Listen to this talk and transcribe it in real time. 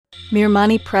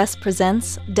Mirmani Press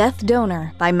presents Death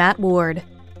Donor by Matt Ward.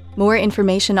 More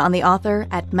information on the author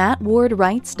at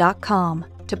mattwardwrites.com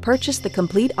to purchase the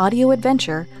complete audio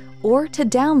adventure or to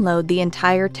download the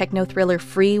entire techno-thriller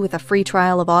free with a free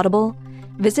trial of Audible,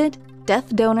 visit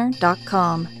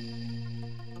deathdonor.com.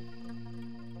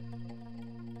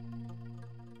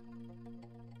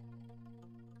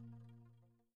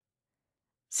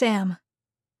 Sam.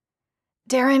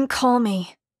 Darren, call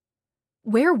me.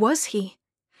 Where was he?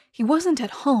 He wasn't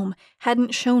at home,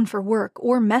 hadn't shown for work,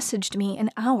 or messaged me in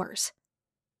hours.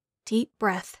 Deep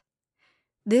breath.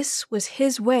 This was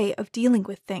his way of dealing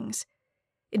with things.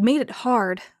 It made it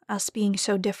hard, us being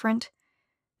so different,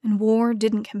 and war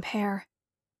didn't compare.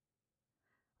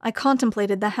 I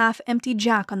contemplated the half-empty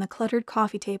Jack on the cluttered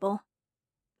coffee table.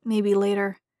 Maybe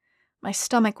later. My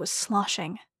stomach was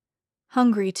sloshing.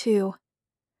 Hungry, too.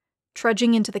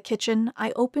 Trudging into the kitchen,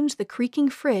 I opened the creaking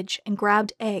fridge and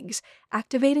grabbed eggs,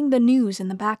 activating the news in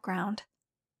the background.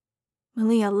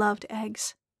 Malia loved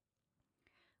eggs.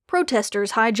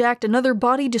 Protesters hijacked another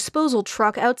body disposal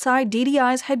truck outside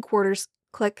DDI's headquarters.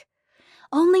 Click.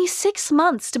 Only 6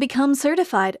 months to become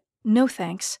certified. No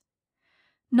thanks.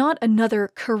 Not another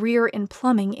career in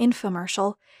plumbing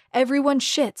infomercial. Everyone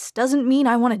shits doesn't mean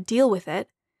I want to deal with it.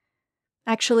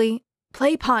 Actually,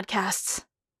 play podcasts.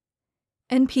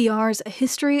 NPR's A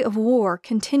History of War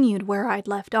continued where I'd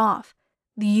left off,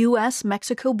 the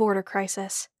U.S.-Mexico border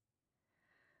crisis.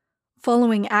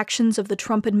 Following actions of the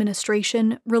Trump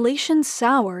administration, relations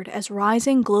soured as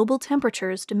rising global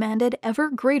temperatures demanded ever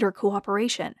greater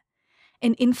cooperation,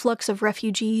 an influx of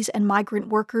refugees and migrant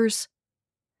workers.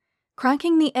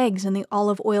 Cracking the eggs in the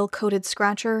olive oil-coated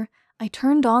scratcher, I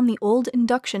turned on the old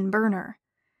induction burner.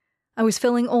 I was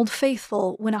feeling Old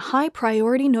Faithful when a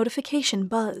high-priority notification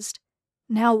buzzed.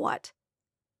 Now what?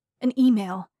 An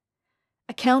email.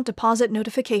 Account deposit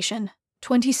notification,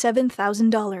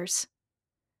 $27,000.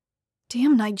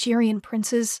 Damn Nigerian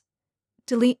princes.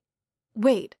 Delete.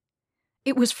 Wait.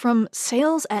 It was from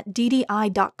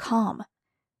sales@ddi.com.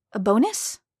 A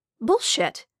bonus?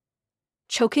 Bullshit.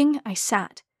 Choking, I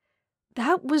sat.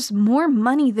 That was more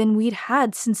money than we'd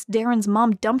had since Darren's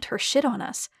mom dumped her shit on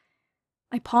us.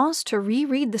 I paused to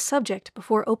reread the subject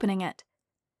before opening it.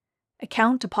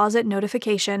 Account deposit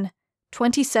notification,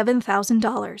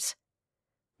 $27,000.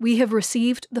 We have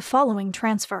received the following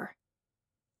transfer.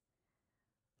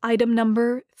 Item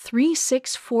number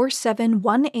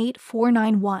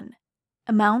 364718491.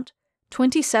 Amount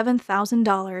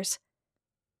 $27,000.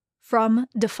 From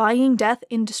Defying Death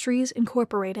Industries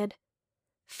Incorporated.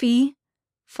 Fee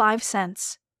 5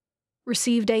 cents.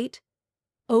 Receive date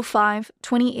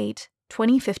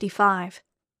 05/28/2055.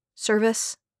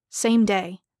 Service same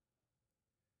day.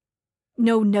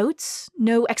 No notes?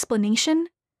 No explanation?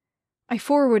 I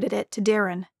forwarded it to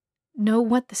Darren. Know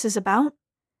what this is about?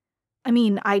 I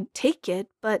mean, I'd take it,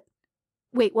 but...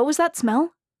 Wait, what was that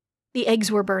smell? The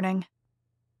eggs were burning.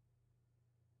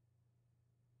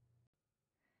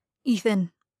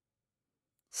 Ethan.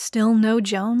 Still no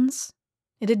Jones?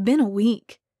 It had been a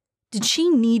week. Did she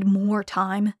need more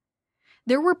time?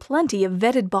 There were plenty of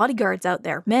vetted bodyguards out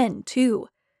there, men, too.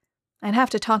 I'd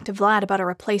have to talk to Vlad about a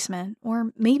replacement,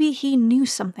 or maybe he knew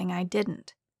something I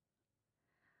didn't.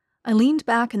 I leaned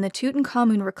back in the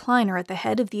Tutankhamun recliner at the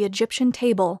head of the Egyptian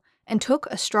table and took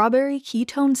a strawberry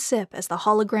ketone sip as the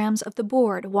holograms of the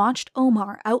board watched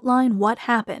Omar outline what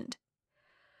happened.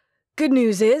 Good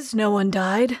news is, no one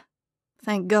died.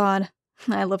 Thank God.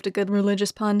 I loved a good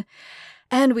religious pun.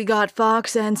 And we got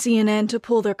Fox and CNN to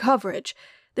pull their coverage.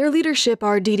 Their leadership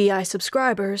are DDI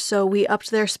subscribers, so we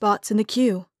upped their spots in the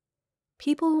queue.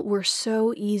 People were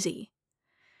so easy.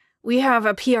 We have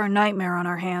a PR nightmare on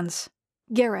our hands.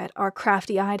 Garrett, our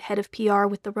crafty-eyed head of PR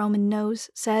with the Roman nose,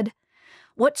 said.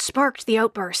 What sparked the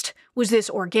outburst? Was this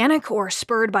organic or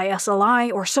spurred by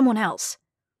SLI or someone else?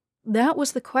 That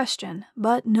was the question,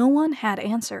 but no one had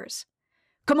answers.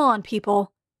 Come on,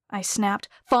 people, I snapped.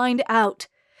 Find out.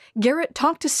 Garrett,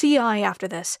 talk to CI after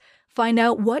this. Find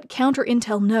out what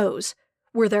counter-intel knows.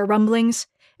 Were there rumblings?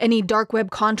 Any dark web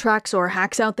contracts or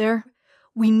hacks out there?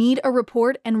 We need a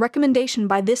report and recommendation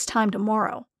by this time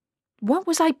tomorrow. What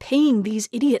was I paying these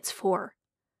idiots for?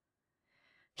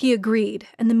 He agreed,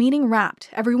 and the meeting wrapped,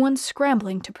 everyone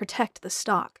scrambling to protect the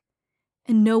stock.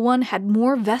 And no one had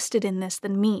more vested in this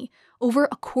than me, over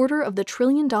 $250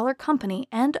 billion company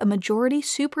and a majority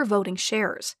super voting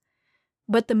shares.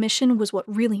 But the mission was what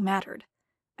really mattered.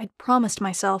 I'd promised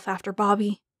myself after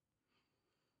Bobby.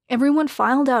 Everyone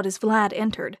filed out as Vlad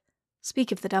entered.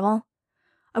 Speak of the devil.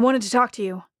 I wanted to talk to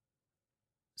you.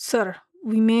 Sir,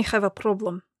 we may have a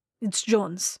problem. It's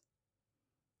Jones.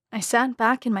 I sat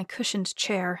back in my cushioned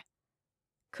chair.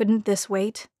 Couldn't this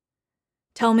wait?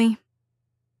 Tell me.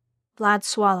 Vlad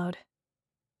swallowed.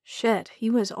 Shit, he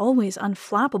was always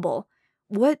unflappable.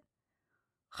 What?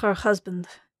 Her husband,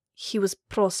 he was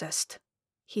processed,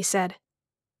 he said.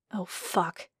 Oh,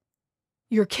 fuck.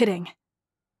 You're kidding.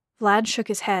 Vlad shook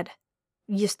his head.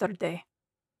 Yesterday.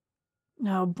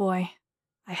 Oh boy,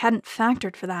 I hadn't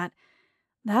factored for that.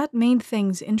 That made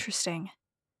things interesting.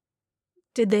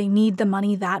 Did they need the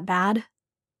money that bad?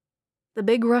 The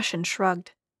big Russian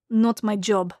shrugged. Not my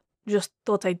job. Just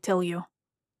thought I'd tell you.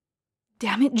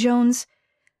 Damn it, Jones.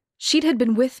 She'd had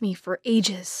been with me for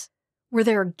ages. Were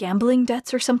there gambling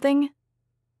debts or something?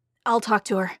 I'll talk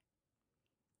to her.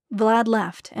 Vlad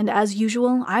left, and as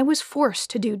usual, I was forced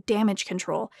to do damage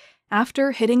control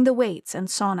after hitting the weights and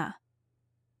sauna.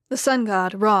 The sun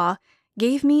god, Ra,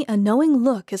 gave me a knowing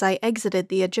look as I exited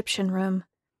the Egyptian room.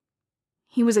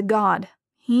 He was a god.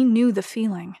 He knew the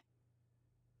feeling.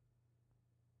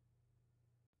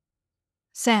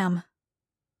 Sam.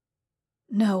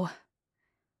 No.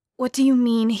 What do you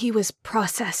mean he was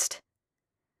processed?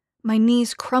 My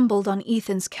knees crumbled on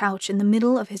Ethan's couch in the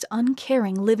middle of his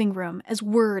uncaring living room as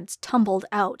words tumbled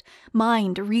out,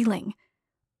 mind reeling.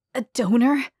 A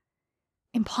donor?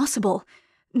 Impossible.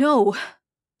 No.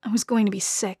 I was going to be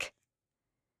sick.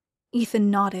 Ethan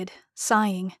nodded,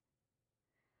 sighing.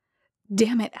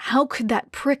 Damn it, how could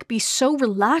that prick be so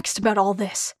relaxed about all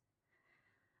this?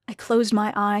 I closed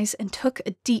my eyes and took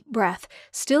a deep breath,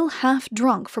 still half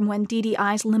drunk from when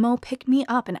DDI's limo picked me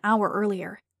up an hour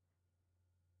earlier.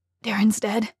 Darren's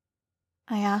dead?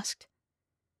 I asked.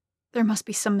 There must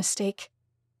be some mistake.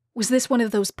 Was this one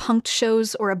of those punked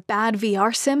shows or a bad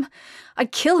VR sim?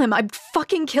 I'd kill him. I'd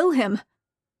fucking kill him.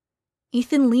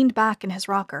 Ethan leaned back in his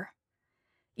rocker.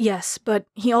 Yes, but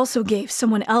he also gave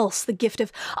someone else the gift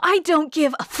of, I don't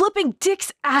give a flipping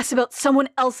dick's ass about someone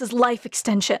else's life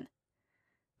extension.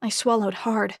 I swallowed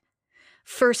hard.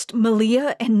 First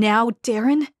Malia and now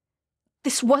Darren?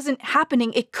 This wasn't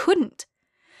happening. It couldn't.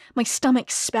 My stomach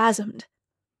spasmed.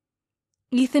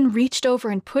 Ethan reached over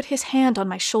and put his hand on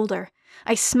my shoulder.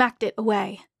 I smacked it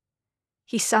away.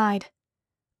 He sighed.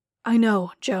 I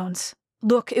know, Jones.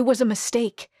 Look, it was a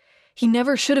mistake. He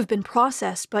never should have been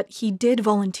processed, but he did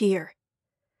volunteer.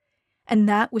 And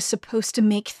that was supposed to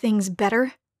make things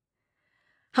better?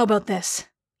 How about this?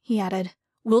 He added.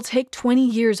 We'll take 20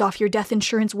 years off your death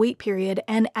insurance wait period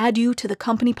and add you to the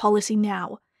company policy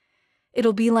now.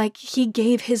 It'll be like he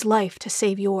gave his life to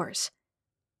save yours.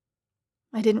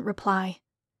 I didn't reply.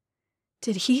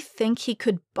 Did he think he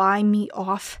could buy me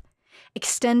off?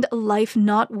 Extend a life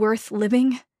not worth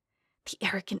living? The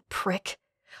arrogant prick.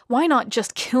 Why not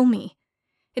just kill me?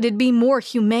 It'd be more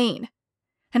humane.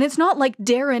 And it's not like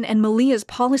Darren and Malia's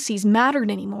policies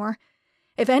mattered anymore.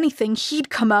 If anything, he'd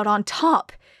come out on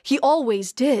top. He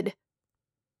always did.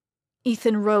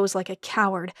 Ethan rose like a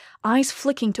coward, eyes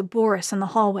flicking to Boris in the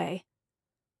hallway.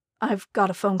 I've got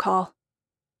a phone call.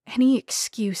 Any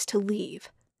excuse to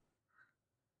leave.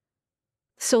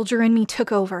 The soldier in me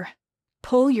took over.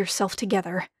 Pull yourself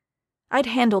together. I'd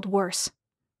handled worse.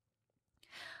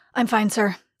 I'm fine,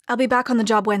 sir. I'll be back on the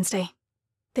job Wednesday.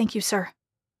 Thank you, sir.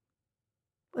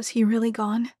 Was he really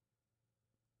gone?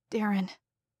 Darren.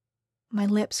 My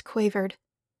lips quavered.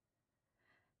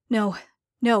 No,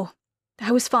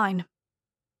 I was fine.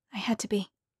 I had to be.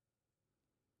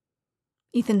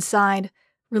 Ethan sighed,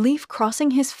 relief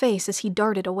crossing his face as he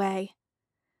darted away.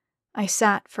 I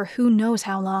sat for who knows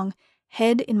how long,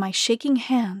 head in my shaking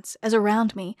hands, as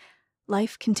around me,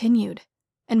 life continued,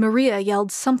 and Maria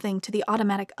yelled something to the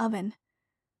automatic oven.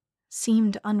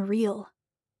 Seemed unreal.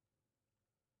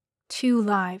 2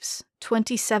 lives,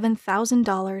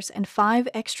 $27,000, and 5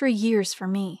 extra years for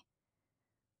me.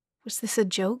 Was this a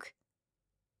joke?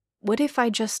 What if I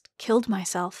just killed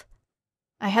myself?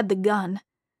 I had the gun.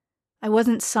 I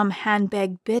wasn't some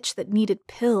handbag bitch that needed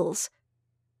pills.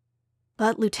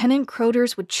 But Lieutenant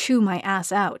Croders would chew my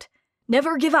ass out.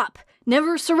 Never give up!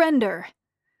 Never surrender!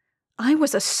 I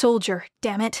was a soldier,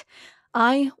 damn it.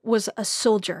 I was a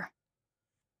soldier.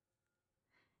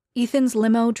 Ethan's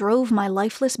limo drove my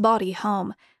lifeless body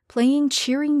home, playing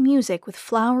cheering music with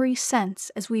flowery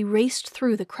scents as we raced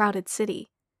through the crowded city.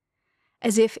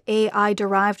 As if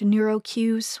AI-derived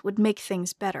neurocues would make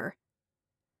things better.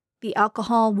 The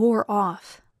alcohol wore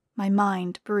off, my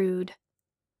mind brewed.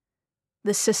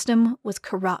 The system was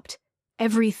corrupt.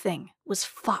 Everything was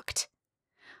fucked.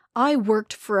 I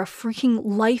worked for a freaking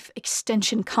life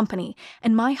extension company,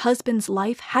 and my husband's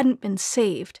life hadn't been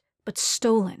saved, but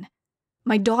stolen.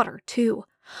 My daughter, too.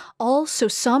 All so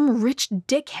some rich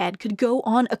dickhead could go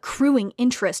on accruing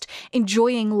interest,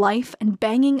 enjoying life and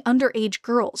banging underage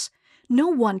girls. No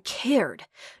one cared.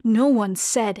 No one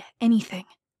said anything.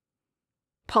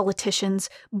 Politicians,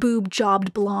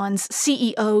 boob-jobbed blondes,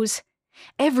 CEOs.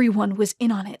 Everyone was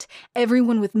in on it.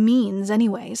 Everyone with means,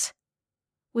 anyways.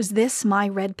 Was this my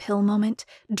red pill moment,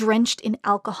 drenched in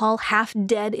alcohol, half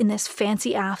dead in this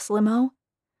fancy-ass limo?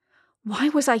 Why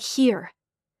was I here?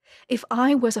 If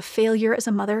I was a failure as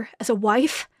a mother, as a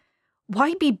wife,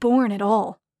 why be born at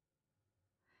all?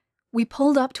 We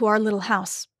pulled up to our little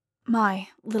house. My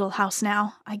little house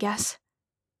now, I guess.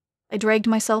 I dragged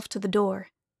myself to the door.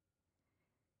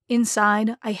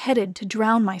 Inside, I headed to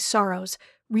drown my sorrows,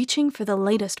 reaching for the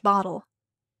latest bottle.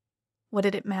 What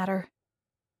did it matter?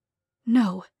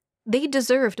 No, they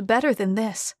deserved better than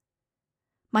this.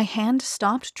 My hand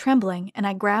stopped trembling and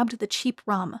I grabbed the cheap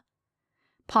rum.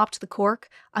 Popped the cork,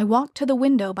 I walked to the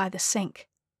window by the sink.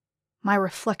 My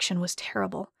reflection was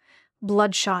terrible.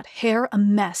 Bloodshot, hair a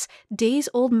mess,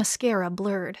 days-old mascara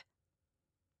blurred.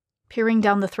 Peering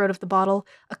down the throat of the bottle,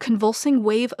 a convulsing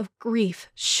wave of grief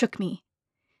shook me.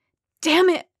 Damn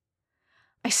it!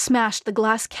 I smashed the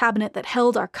glass cabinet that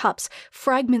held our cups,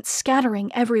 fragments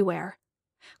scattering everywhere.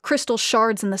 Crystal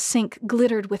shards in the sink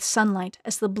glittered with sunlight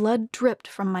as the blood dripped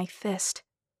from my fist.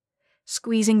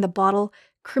 Squeezing the bottle,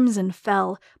 crimson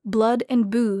fell, blood and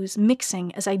booze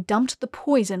mixing as I dumped the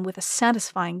poison with a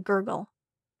satisfying gurgle.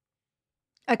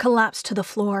 I collapsed to the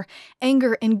floor,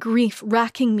 anger and grief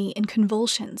racking me in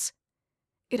convulsions.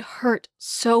 It hurt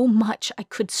so much I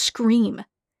could scream.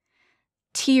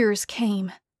 Tears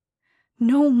came.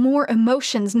 No more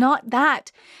emotions, not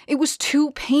that. It was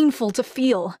too painful to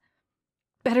feel.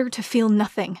 Better to feel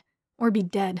nothing, or be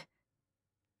dead.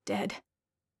 Dead.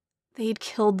 They'd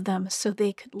killed them so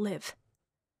they could live.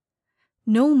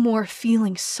 No more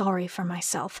feeling sorry for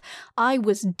myself. I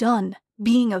was done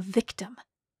being a victim.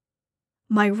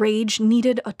 My rage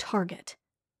needed a target.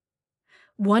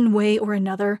 One way or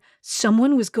another,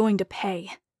 someone was going to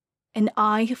pay. An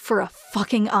eye for a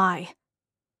fucking eye.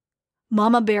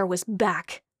 Mama Bear was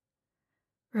back.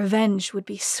 Revenge would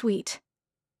be sweet.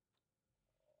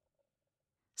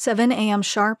 7 a.m.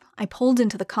 sharp, I pulled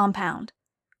into the compound.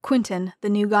 Quentin, the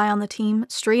new guy on the team,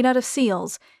 straight out of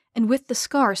SEALs, and with the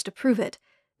scars to prove it,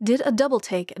 did a double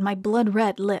take at my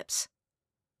blood-red lips.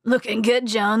 "Looking good,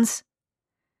 Jones."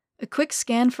 A quick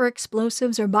scan for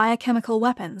explosives or biochemical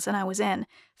weapons, and I was in,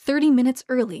 30 minutes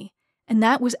early, and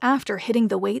that was after hitting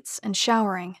the weights and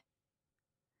showering.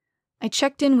 I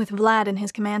checked in with Vlad in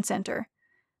his command center.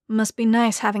 Must be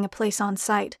nice having a place on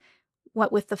site,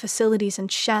 what with the facilities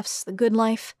and chefs, the good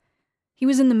life. He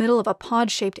was in the middle of a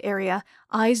pod-shaped area,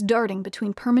 eyes darting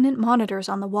between permanent monitors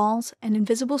on the walls and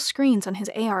invisible screens on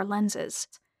his AR lenses.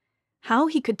 How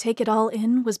he could take it all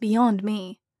in was beyond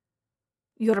me.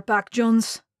 "You're back,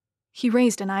 Jones." He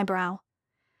raised an eyebrow.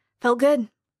 "Felt good,"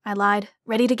 I lied,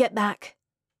 ready to get back.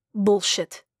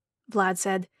 "Bullshit," Vlad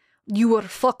said. "You were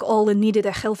fuck all and needed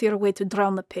a healthier way to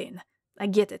drown the pain. I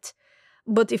get it.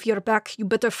 But if you're back, you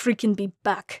better freaking be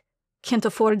back. Can't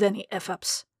afford any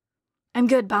F-ups." "I'm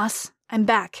good, boss. I'm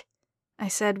back," I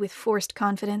said with forced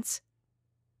confidence.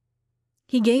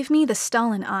 He gave me the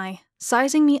Stalin eye,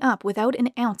 sizing me up without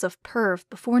an ounce of perv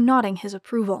before nodding his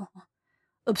approval.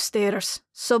 "Upstairs,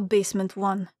 sub-basement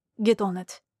 1. Get on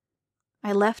it."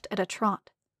 I left at a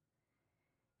trot.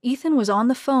 Ethan was on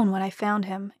the phone when I found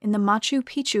him, in the Machu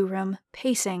Picchu room,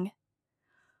 pacing.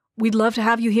 "We'd love to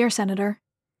have you here, Senator."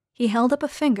 He held up a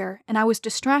finger, and I was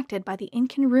distracted by the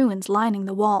Incan ruins lining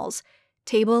the walls,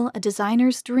 table a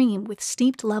designer's dream with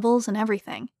steeped levels and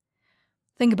everything.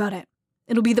 "Think about it.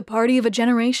 It'll be the party of a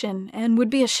generation, and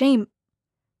would be a shame."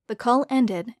 The call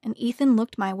ended, and Ethan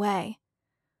looked my way.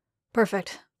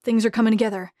 "Perfect. Things are coming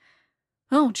together.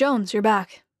 Oh, Jones, you're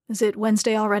back. Is it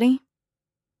Wednesday already?"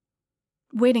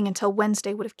 Waiting until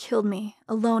Wednesday would have killed me,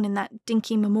 alone in that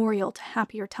dinky memorial to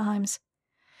happier times.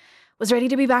 "Was ready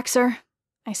to be back, sir,"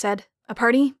 I said. "A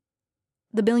party?"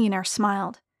 The billionaire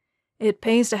smiled. "It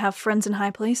pays to have friends in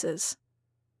high places."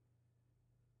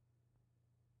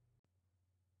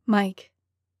 Mike.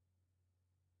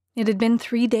 It had been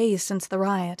 3 days since the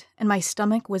riot, and my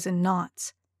stomach was in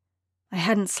knots. I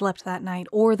hadn't slept that night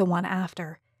or the one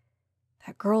after.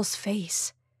 That girl's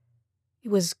face. It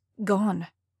was gone.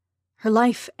 Her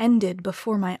life ended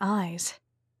before my eyes.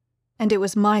 And it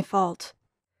was my fault.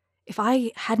 If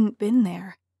I hadn't been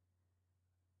there.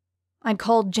 I'd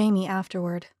called Jamie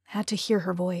afterward, had to hear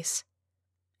her voice.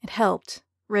 It helped,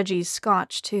 Reggie's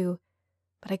scotch too,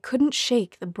 but I couldn't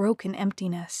shake the broken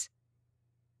emptiness.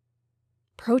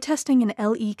 Protesting an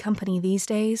LE company these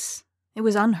days, it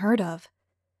was unheard of.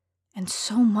 And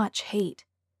so much hate.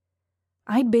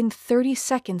 I'd been 30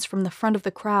 seconds from the front of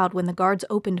the crowd when the guards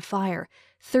opened fire,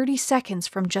 30 seconds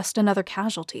from just another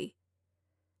casualty.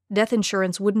 Death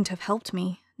insurance wouldn't have helped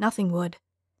me, nothing would.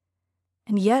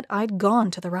 and yet I'd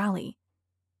gone to the rally.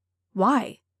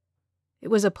 Why? It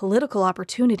was a political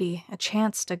opportunity, a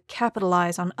chance to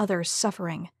capitalize on others'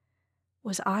 suffering.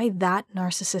 Was I that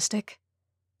narcissistic?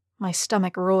 My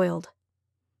stomach roiled.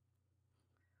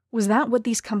 Was that what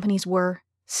these companies were?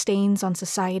 Stains on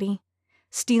society?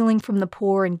 Stealing from the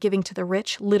poor and giving to the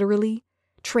rich, literally?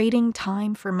 Trading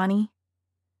time for money?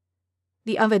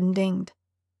 The oven dinged.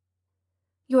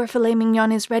 "Your filet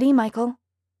mignon is ready, Michael."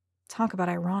 Talk about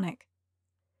ironic.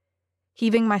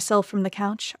 Heaving myself from the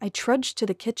couch, I trudged to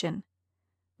the kitchen.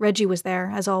 Reggie was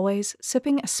there, as always,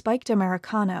 sipping a spiked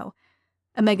Americano.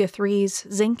 Omega-3s,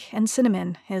 zinc, and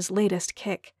cinnamon, his latest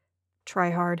kick. Try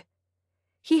hard.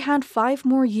 He had 5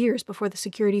 more years before the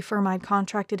security firm I'd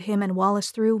contracted him and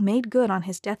Wallace through made good on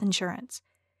his death insurance.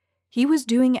 He was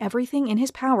doing everything in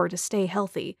his power to stay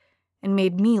healthy, and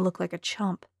made me look like a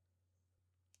chump.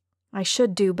 I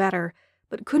should do better,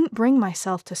 but couldn't bring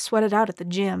myself to sweat it out at the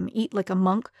gym, eat like a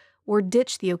monk, or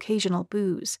ditch the occasional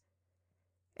booze.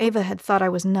 Ava had thought I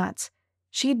was nuts.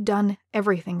 She'd done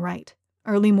everything right.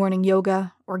 Early morning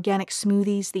yoga, organic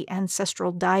smoothies, the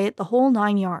ancestral diet, the whole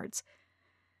 9 yards.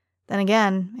 Then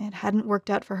again, it hadn't worked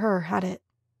out for her, had it?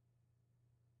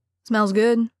 "Smells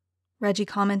good," Reggie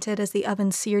commented as the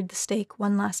oven seared the steak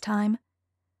one last time.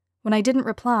 When I didn't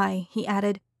reply, he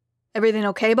added, "Everything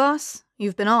okay, boss?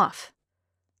 You've been off."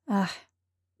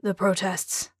 The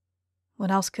protests.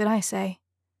 What else could I say?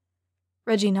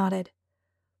 Reggie nodded.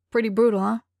 "Pretty brutal,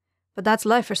 huh? But that's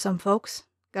life for some folks.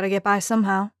 Gotta get by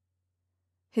somehow."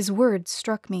 His words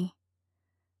struck me.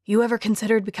 "You ever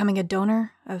considered becoming a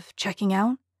donor? Of checking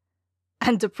out?"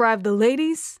 "And deprive the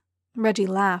ladies?" Reggie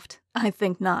laughed. "I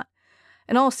think not.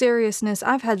 In all seriousness,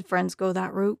 I've had friends go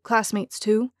that route, classmates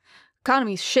too.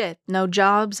 Economy's shit, no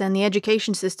jobs, and the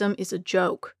education system is a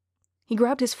joke." He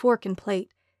grabbed his fork and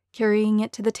plate, carrying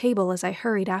it to the table as I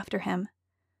hurried after him.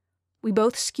 We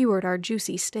both skewered our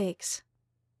juicy steaks.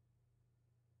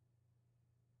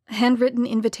 A handwritten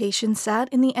invitation sat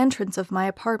in the entrance of my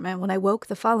apartment when I woke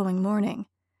the following morning.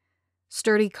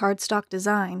 Sturdy cardstock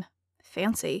design.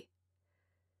 Fancy.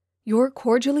 "You're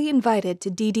cordially invited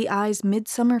to DDI's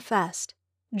Midsummer Fest.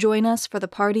 Join us for the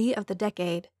party of the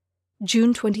decade.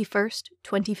 June 21st,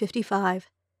 2055,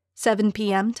 7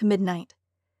 p.m. to midnight.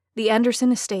 The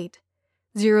Anderson Estate,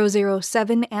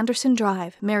 007 Anderson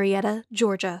Drive, Marietta,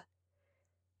 Georgia."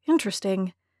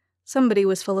 Interesting. Somebody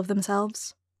was full of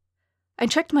themselves. I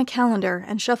checked my calendar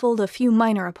and shuffled a few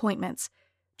minor appointments.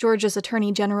 Georgia's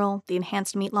Attorney General, the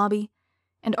Enhanced Meat Lobby,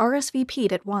 and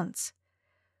RSVP'd at once.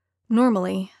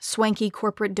 Normally, swanky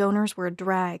corporate donors were a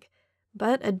drag,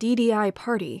 but a DDI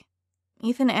party.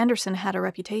 Ethan Anderson had a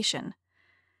reputation.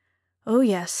 Oh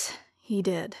yes, he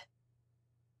did.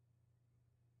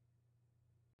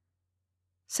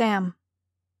 Sam.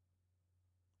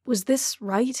 Was this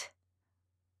right?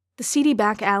 The seedy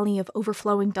back alley of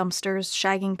overflowing dumpsters,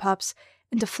 shagging pups,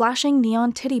 and a flashing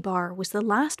neon titty bar was the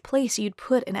last place you'd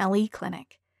put an LE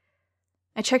clinic.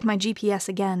 I checked my GPS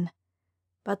again.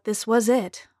 But this was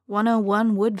it,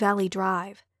 101 Wood Valley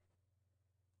Drive.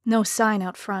 No sign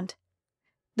out front.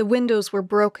 The windows were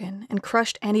broken, and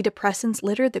crushed antidepressants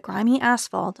littered the grimy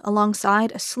asphalt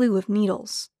alongside a slew of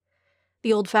needles.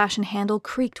 The old-fashioned handle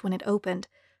creaked when it opened,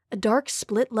 a dark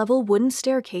split-level wooden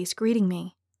staircase greeting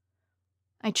me.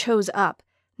 I chose up,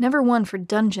 never one for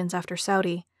dungeons after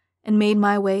Saudi, and made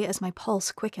my way as my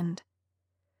pulse quickened.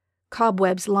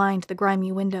 Cobwebs lined the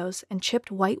grimy windows and chipped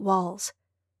white walls.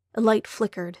 A light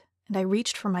flickered, and I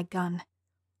reached for my gun.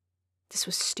 This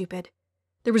was stupid.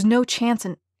 There was no chance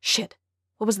in— Shit!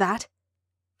 What was that?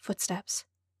 Footsteps.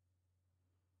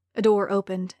 A door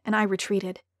opened, and I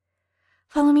retreated.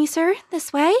 "Follow me, sir.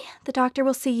 This way. The doctor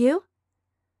will see you."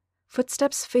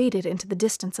 Footsteps faded into the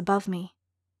distance above me.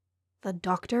 The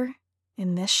doctor?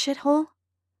 In this shithole?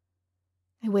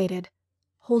 I waited,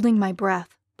 holding my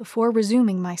breath, before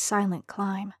resuming my silent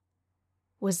climb.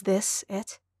 Was this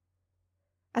it?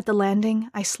 At the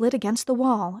landing, I slid against the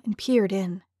wall and peered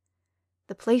in.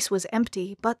 The place was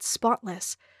empty, but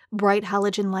spotless, bright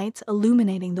halogen lights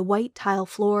illuminating the white tile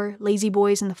floor, lazy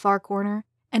boys in the far corner,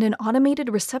 and an automated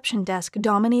reception desk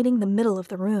dominating the middle of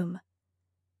the room.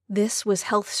 This was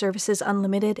Health Services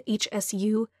Unlimited,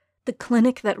 HSU, the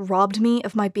clinic that robbed me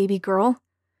of my baby girl?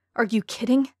 Are you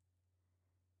kidding?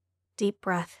 Deep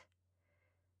breath.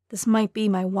 This might be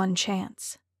my one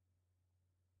chance.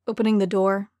 Opening the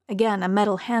door, again a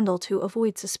metal handle to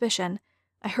avoid suspicion,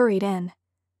 I hurried in.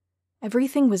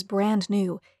 Everything was brand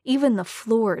new, even the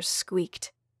floors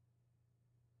squeaked.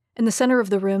 In the center of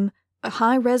the room, a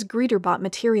high-res greeter bot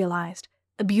materialized,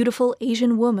 a beautiful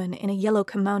Asian woman in a yellow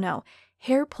kimono,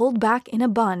 hair pulled back in a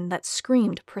bun that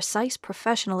screamed precise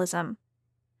professionalism.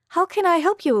 How can I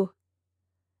help you?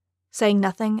 Saying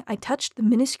nothing, I touched the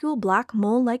minuscule black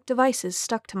mole-like devices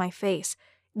stuck to my face,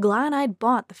 glad I'd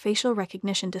bought the facial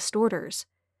recognition distorters.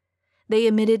 They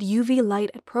emitted UV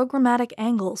light at programmatic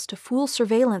angles to fool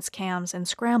surveillance cams and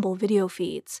scramble video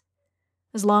feeds.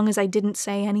 As long as I didn't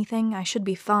say anything, I should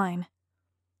be fine.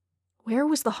 Where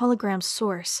was the hologram's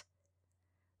source?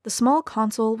 The small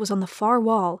console was on the far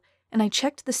wall, and I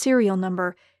checked the serial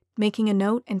number, making a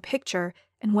note and picture,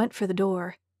 and went for the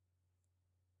door.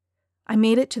 I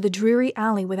made it to the dreary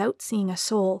alley without seeing a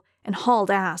soul, and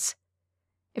hauled ass.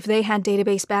 If they had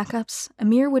database backups,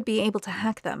 Amir would be able to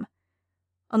hack them.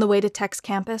 On the way to Tech's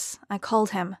campus, I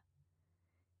called him.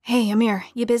 "Hey, Amir,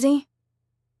 you busy?"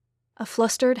 A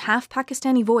flustered,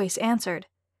 half-Pakistani voice answered.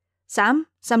 Sam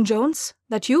Jones?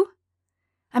 That you?"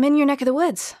 "I'm in your neck of the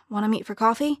woods. Want to meet for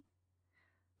coffee?"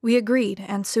 We agreed,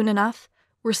 and soon enough,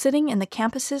 we're sitting in the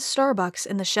campus's Starbucks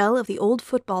in the shell of the old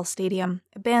football stadium,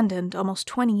 abandoned almost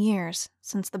 20 years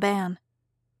since the ban.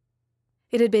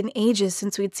 It had been ages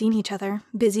since we'd seen each other,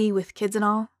 busy with kids and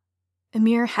all.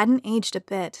 Amir hadn't aged a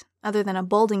bit, other than a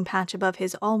balding patch above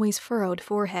his always furrowed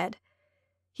forehead.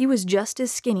 He was just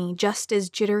as skinny, just as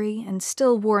jittery, and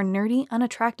still wore nerdy,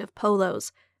 unattractive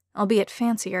polos, albeit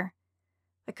fancier.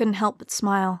 I couldn't help but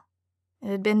smile. It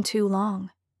had been too long.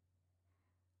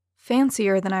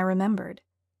 Fancier than I remembered.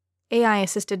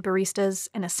 AI-assisted baristas,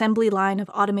 an assembly line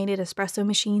of automated espresso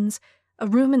machines, a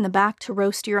room in the back to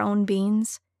roast your own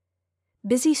beans.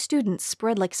 Busy students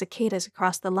spread like cicadas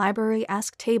across the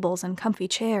library-esque tables and comfy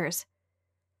chairs.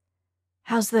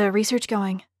 "How's the research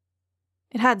going?"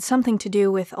 It had something to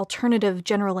do with alternative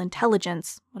general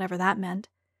intelligence, whatever that meant.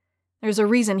 There's a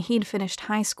reason he'd finished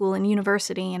high school and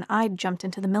university and I'd jumped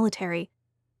into the military,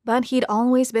 but he'd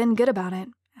always been good about it,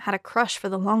 had a crush for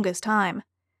the longest time.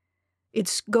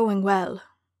 "It's going well.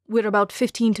 We're about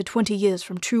 15 to 20 years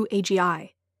from true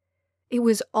AGI. It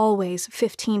was always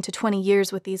 15 to 20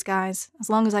 years with these guys, as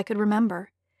long as I could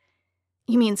remember.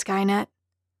 "You mean Skynet?"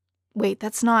 "Wait,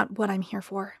 that's not what I'm here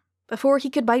for." Before he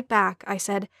could bite back, I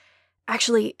said,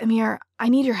 "Actually, Amir, I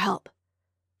need your help."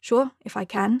 "Sure, if I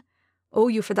can. Owe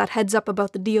you for that heads up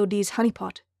about the DoD's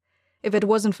honeypot. If it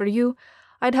wasn't for you,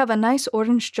 I'd have a nice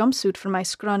orange jumpsuit for my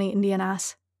scrawny Indian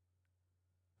ass."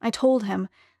 I told him,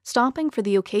 stopping for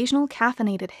the occasional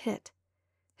caffeinated hit.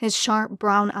 His sharp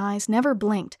brown eyes never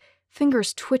blinked,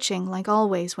 fingers twitching like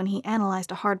always when he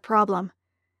analyzed a hard problem.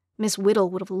 Miss Whittle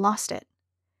would have lost it.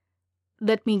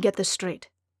 "Let me get this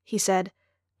straight," he said.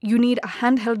 "You need a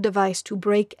handheld device to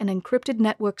break an encrypted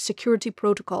network security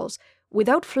protocols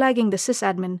without flagging the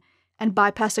sysadmin and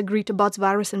bypass Agree-to-Bot's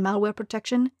virus and malware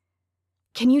protection?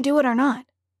 Can you do it or not?"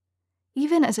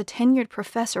 Even as a tenured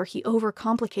professor, he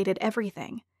overcomplicated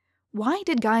everything. Why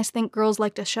did guys think girls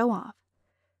like to show off?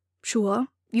 "Sure,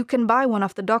 you can buy one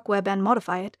off the dark web and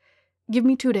modify it. Give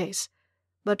me 2 days.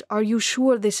 But are you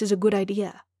sure this is a good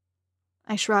idea?"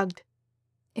 I shrugged.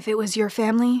 "If it was your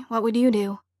family, what would you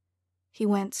do?" He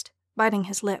winced, biting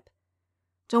his lip.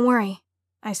 "Don't worry,"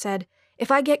 I said.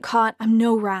 "If I get caught, I'm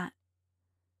no rat."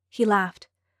 He laughed.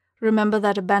 "Remember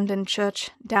that abandoned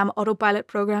church, damn autopilot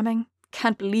programming?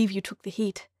 Can't believe you took the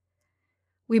heat."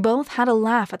 We both had a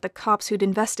laugh at the cops who'd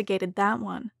investigated that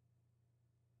one.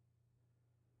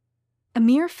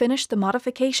 Amir finished the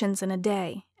modifications in a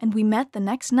day, and we met the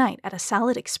next night at a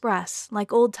Salad Express,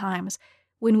 like old times,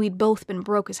 when we'd both been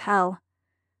broke as hell.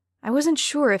 I wasn't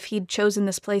sure if he'd chosen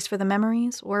this place for the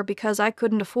memories, or because I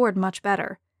couldn't afford much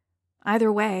better.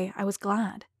 Either way, I was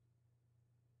glad.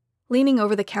 Leaning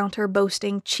over the counter,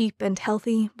 boasting cheap and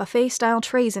healthy, buffet-style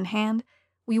trays in hand,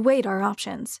 we weighed our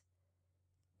options.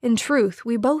 In truth,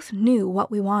 we both knew what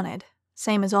we wanted,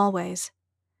 same as always.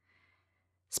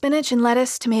 "Spinach and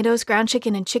lettuce, tomatoes, ground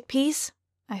chicken, and chickpeas,"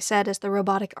 I said as the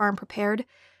robotic arm prepared,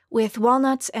 "with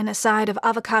walnuts and a side of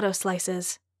avocado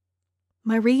slices."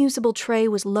 My reusable tray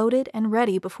was loaded and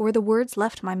ready before the words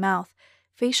left my mouth,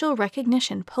 facial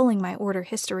recognition pulling my order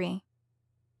history.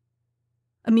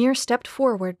 Amir stepped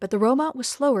forward, but the robot was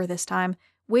slower this time,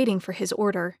 waiting for his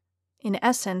order. In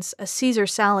essence, a Caesar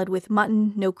salad with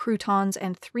mutton, no croutons,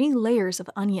 and 3 layers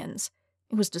of onions.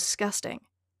 It was disgusting.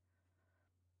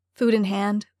 Food in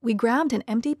hand, we grabbed an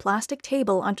empty plastic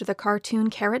table under the cartoon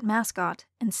carrot mascot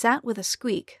and sat with a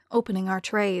squeak, opening our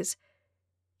trays.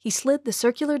 He slid the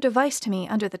circular device to me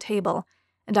under the table,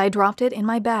 and I dropped it in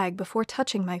my bag before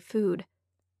touching my food.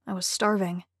 I was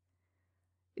starving.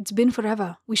 "It's been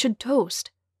forever. We should toast."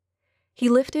 He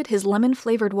lifted his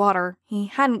lemon-flavored water, he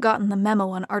hadn't gotten the memo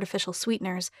on artificial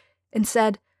sweeteners, and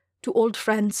said, "To old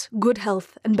friends, good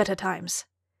health, and better times."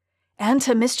 "And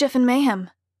to mischief and mayhem,"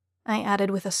 I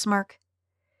added with a smirk.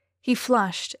 He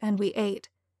flushed, and we ate.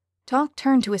 Talk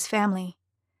turned to his family.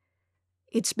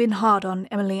 It's been hard on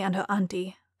Emily and her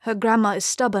auntie. Her grandma is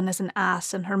stubborn as an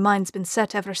ass, and her mind's been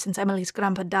set ever since Emily's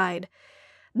grandpa died.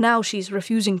 Now she's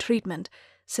refusing treatment,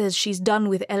 says she's done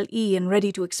with LE and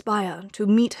ready to expire, to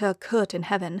meet her Kurt in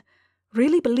heaven.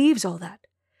 Really believes all that.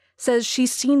 Says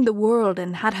she's seen the world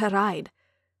and had her ride.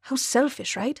 How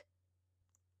selfish, right?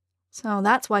 So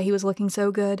that's why he was looking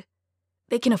so good.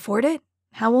 They can afford it?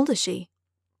 How old is she?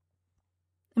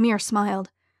 Amir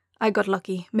smiled. I got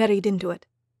lucky, married into it.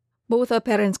 Both her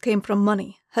parents came from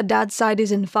money. Her dad's side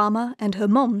is in pharma, and her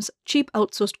mom's cheap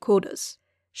outsourced coders.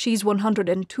 She's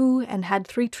 102 and had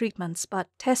 3 treatments, but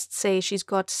tests say she's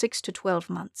got 6 to 12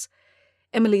 months.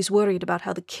 Emily's worried about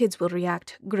how the kids will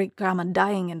react, great-grandma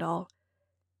dying and all.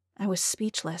 I was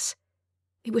speechless.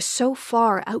 It was so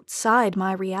far outside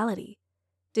my reality.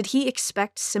 Did he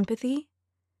expect sympathy?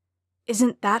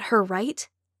 Isn't that her right?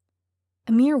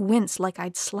 Amir winced like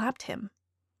I'd slapped him.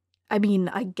 I mean,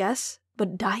 I guess,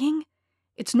 but dying?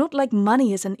 It's not like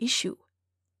money is an issue.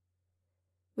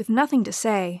 With nothing to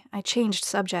say, I changed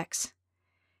subjects.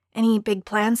 Any big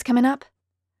plans coming up?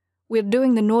 We're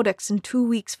doing the Nordics in 2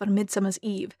 weeks for Midsummer's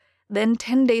Eve, then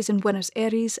 10 days in Buenos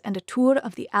Aires and a tour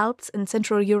of the Alps and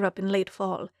Central Europe in late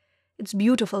fall. It's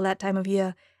beautiful that time of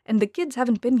year, and the kids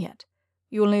haven't been yet.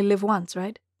 You only live once,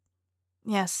 right?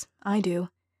 Yes, I do.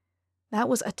 That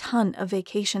was a ton of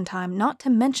vacation time, not to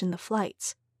mention the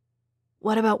flights.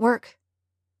 What about work?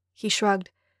 He shrugged.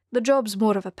 The job's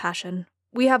more of a passion.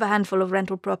 We have a handful of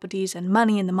rental properties and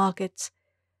money in the markets.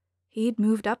 He'd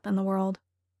moved up in the world.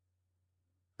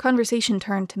 Conversation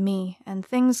turned to me, and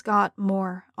things got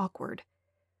more awkward.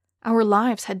 Our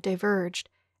lives had diverged,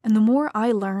 and the more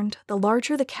I learned, the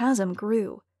larger the chasm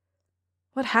grew.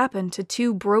 What happened to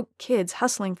 2 broke kids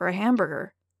hustling for a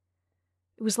hamburger?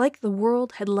 It was like the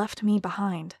world had left me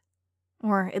behind.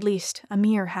 Or at least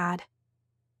Amir had.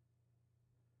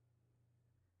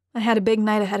 I had a big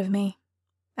night ahead of me.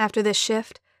 After this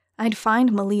shift, I'd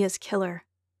find Malia's killer.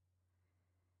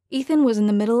 Ethan was in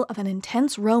the middle of an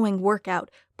intense rowing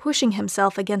workout, pushing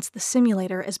himself against the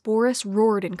simulator as Boris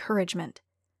roared encouragement.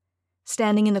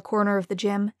 Standing in the corner of the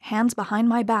gym, hands behind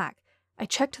my back, I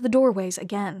checked the doorways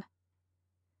again.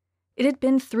 It had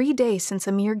been 3 days since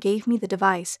Amir gave me the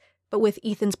device, but with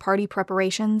Ethan's party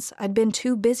preparations, I'd been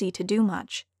too busy to do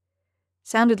much.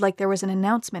 Sounded like there was an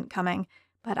announcement coming,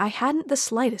 but I hadn't the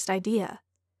slightest idea.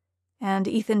 And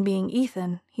Ethan being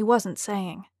Ethan, he wasn't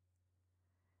saying.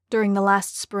 During the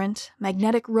last sprint,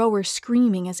 magnetic rower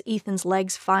screaming as Ethan's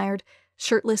legs fired,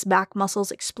 shirtless back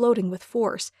muscles exploding with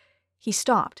force, he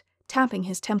stopped, tapping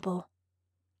his temple.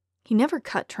 He never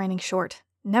cut training short.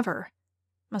 Never.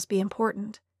 Must be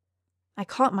important. I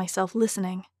caught myself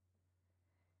listening.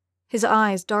 His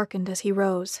eyes darkened as he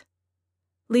rose.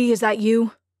 Lee, is that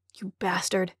you? You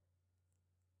bastard.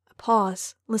 A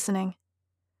pause, listening.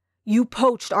 You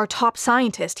poached our top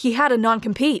scientist. He had a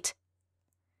non-compete.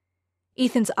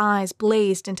 Ethan's eyes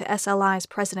blazed into SLI's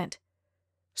president.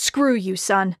 Screw you,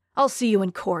 son. I'll see you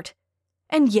in court.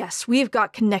 And yes, we've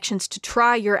got connections to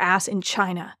try your ass in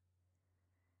China.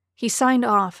 He signed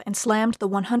off and slammed the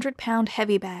 100-pound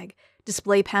heavy bag,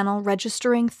 display panel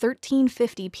registering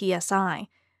 1350 psi,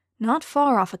 not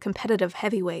far off a competitive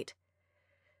heavyweight.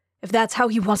 If that's how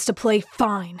he wants to play,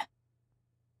 fine.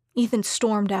 Ethan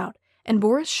stormed out, and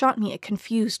Boris shot me a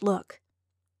confused look.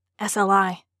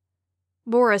 SLI.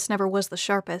 Boris never was the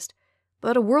sharpest,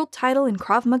 but a world title in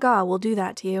Krav Maga will do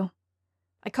that to you.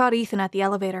 I caught Ethan at the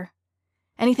elevator.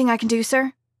 Anything I can do,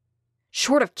 sir?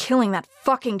 Short of killing that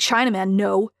fucking Chinaman,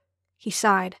 no. He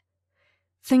sighed.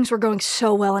 Things were going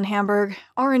so well in Hamburg.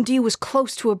 R&D was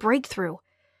close to a breakthrough.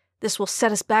 This will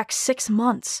set us back 6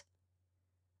 months.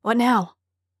 What now?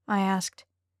 I asked.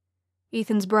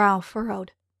 Ethan's brow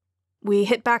furrowed. We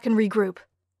hit back and regroup.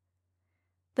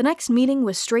 The next meeting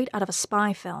was straight out of a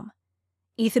spy film.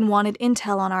 Ethan wanted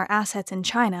intel on our assets in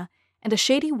China, and a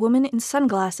shady woman in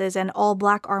sunglasses and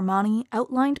all-black Armani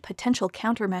outlined potential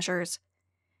countermeasures.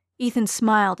 Ethan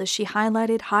smiled as she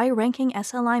highlighted high-ranking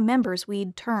SLI members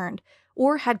we'd turned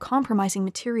or had compromising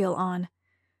material on.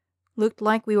 Looked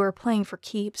like we were playing for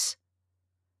keeps.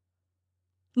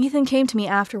 Ethan came to me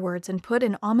afterwards and put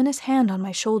an ominous hand on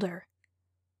my shoulder.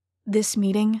 This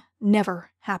meeting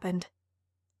never happened.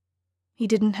 He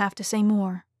didn't have to say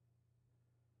more.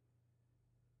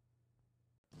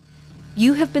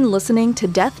 You have been listening to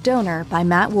Death Donor by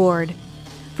Matt Ward.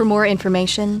 For more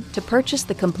information, to purchase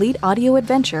the complete audio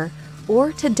adventure,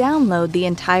 or to download the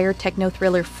entire techno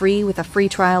thriller free with a free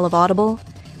trial of Audible,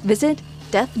 visit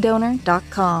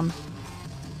deathdonor.com.